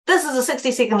This is a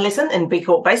 60-second lesson in B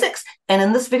Corp Basics, and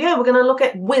in this video we're going to look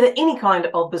at whether any kind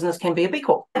of business can be a B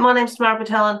Corp. My name's Tamara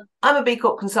Patalan. I'm a B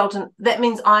Corp consultant. That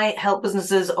means I help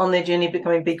businesses on their journey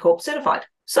becoming B Corp certified.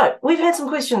 So we've had some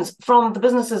questions from the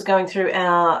businesses going through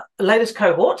our latest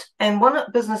cohort, and one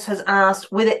business has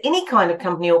asked whether any kind of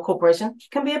company or corporation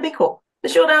can be a B Corp. The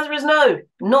short answer is no,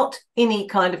 not any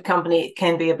kind of company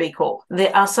can be a B Corp.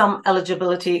 There are some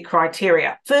eligibility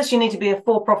criteria. First, you need to be a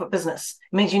for-profit business.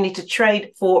 It means you need to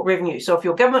trade for revenue. So if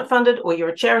you're government funded or you're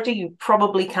a charity, you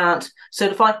probably can't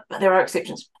certify, but there are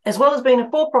exceptions. As well as being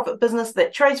a for-profit business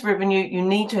that trades revenue, you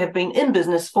need to have been in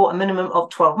business for a minimum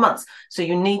of 12 months. So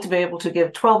you need to be able to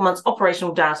give 12 months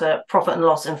operational data, profit and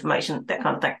loss information, that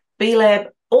kind of thing. B Lab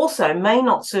also may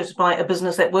not certify a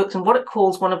business that works in what it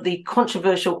calls one of the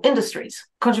controversial industries.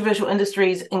 Controversial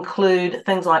industries include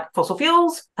things like fossil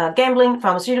fuels, gambling,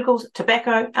 pharmaceuticals,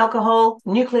 tobacco, alcohol,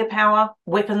 nuclear power,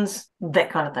 weapons, that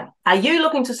kind of thing. Are you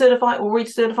looking to certify or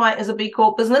recertify as a B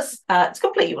Corp business? It's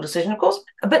completely your decision, of course.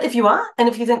 But if you are, and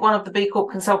if you think one of the B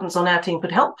Corp consultants on our team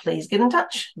could help, please get in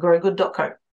touch. growgood.co.